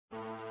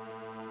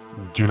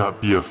Do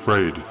not be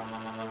afraid.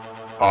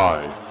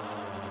 I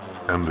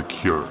am the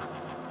cure.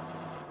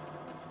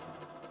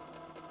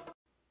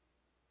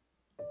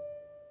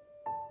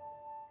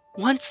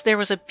 Once there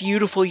was a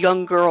beautiful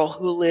young girl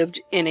who lived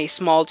in a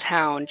small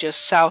town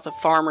just south of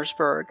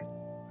Farmersburg.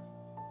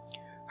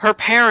 Her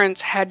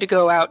parents had to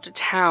go out to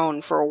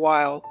town for a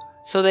while,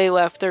 so they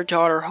left their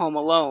daughter home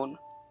alone,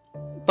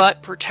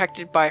 but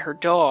protected by her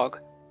dog,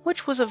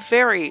 which was a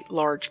very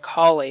large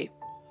collie.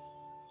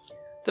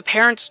 The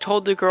parents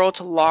told the girl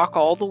to lock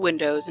all the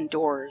windows and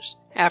doors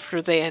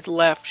after they had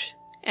left,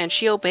 and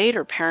she obeyed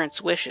her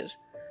parents' wishes.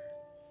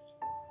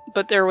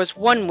 But there was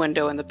one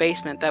window in the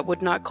basement that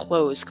would not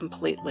close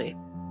completely.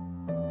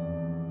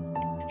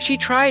 She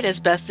tried as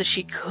best as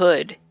she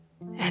could,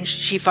 and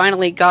she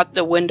finally got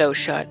the window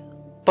shut,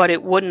 but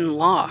it wouldn't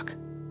lock.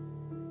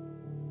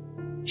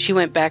 She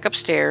went back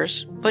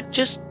upstairs, but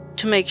just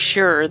to make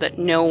sure that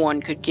no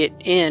one could get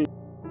in,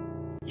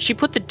 she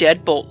put the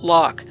deadbolt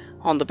lock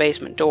on the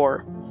basement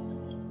door.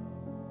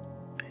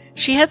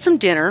 She had some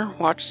dinner,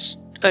 watched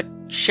a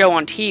show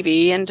on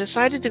TV, and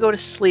decided to go to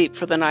sleep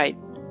for the night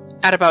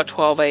at about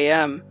 12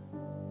 a.m.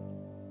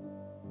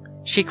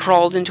 She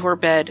crawled into her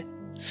bed,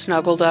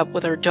 snuggled up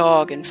with her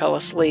dog, and fell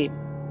asleep.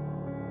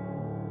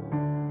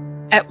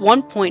 At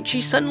one point,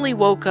 she suddenly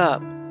woke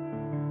up,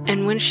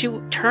 and when she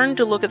turned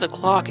to look at the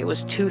clock, it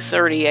was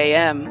 2:30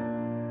 a.m.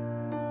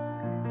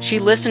 She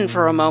listened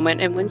for a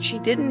moment, and when she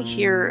didn't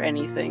hear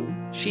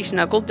anything, she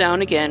snuggled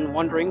down again,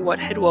 wondering what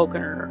had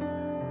woken her.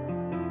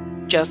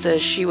 Just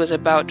as she was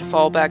about to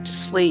fall back to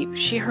sleep,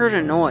 she heard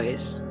a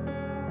noise.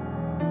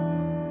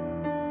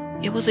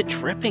 It was a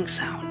dripping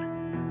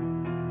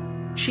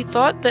sound. She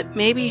thought that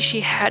maybe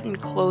she hadn't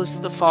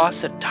closed the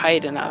faucet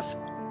tight enough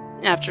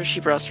after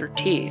she brushed her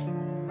teeth,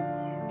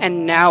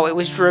 and now it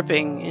was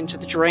dripping into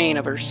the drain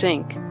of her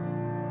sink.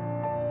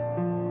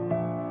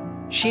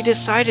 She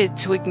decided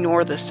to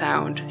ignore the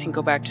sound and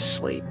go back to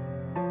sleep.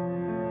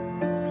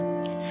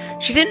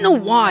 She didn't know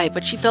why,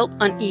 but she felt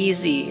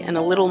uneasy and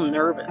a little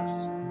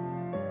nervous.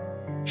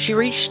 She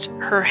reached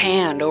her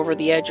hand over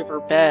the edge of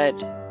her bed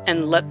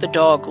and let the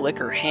dog lick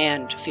her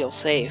hand to feel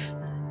safe,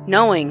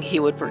 knowing he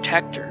would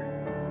protect her.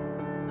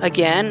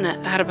 Again,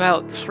 at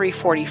about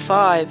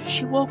 3:45,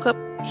 she woke up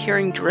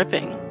hearing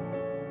dripping.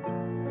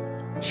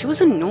 She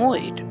was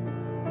annoyed,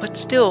 but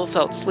still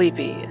felt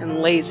sleepy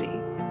and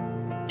lazy,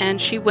 and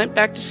she went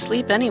back to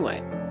sleep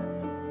anyway.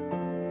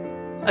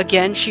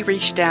 Again, she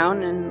reached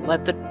down and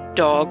let the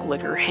dog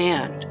lick her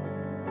hand.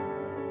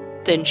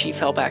 Then she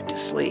fell back to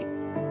sleep.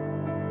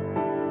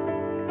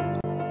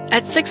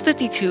 At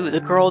 6:52,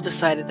 the girl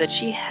decided that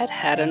she had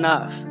had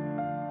enough.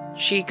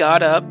 She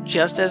got up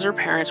just as her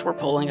parents were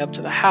pulling up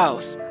to the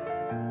house.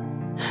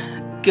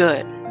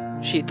 Good,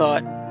 she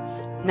thought.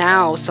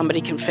 Now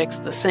somebody can fix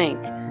the sink,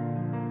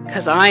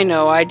 'cause I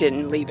know I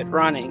didn't leave it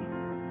running.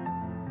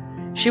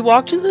 She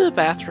walked into the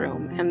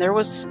bathroom, and there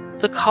was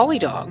the collie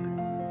dog,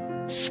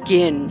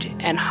 skinned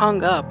and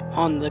hung up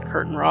on the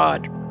curtain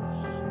rod.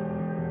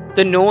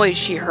 The noise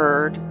she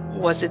heard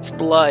was its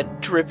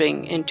blood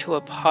dripping into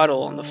a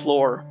puddle on the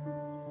floor.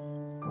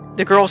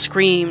 The girl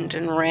screamed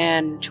and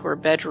ran to her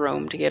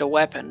bedroom to get a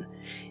weapon,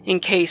 in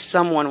case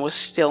someone was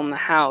still in the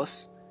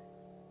house.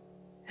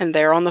 And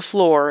there on the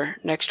floor,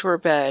 next to her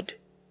bed,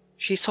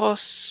 she saw a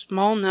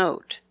small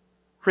note,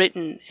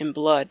 written in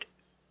blood,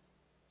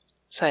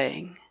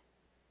 saying,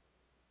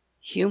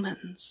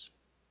 "Humans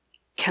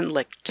can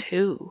lick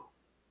too,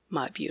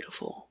 my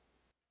beautiful."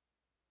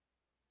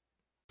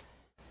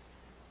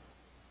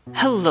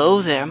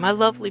 Hello there, my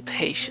lovely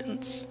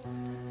patients.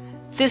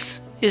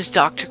 This is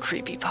Dr.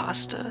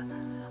 Creepypasta.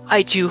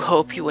 I do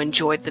hope you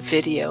enjoyed the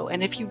video,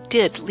 and if you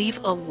did, leave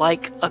a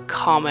like, a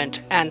comment,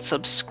 and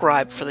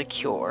subscribe for the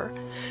cure.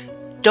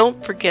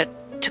 Don't forget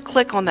to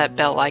click on that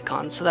bell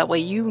icon so that way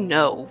you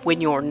know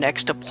when your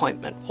next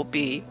appointment will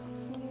be.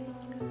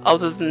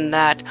 Other than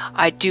that,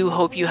 I do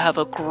hope you have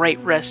a great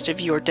rest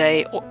of your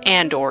day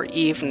and/or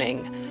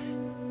evening.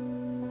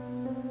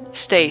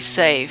 Stay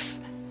safe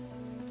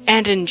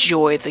and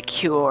enjoy the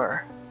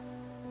cure.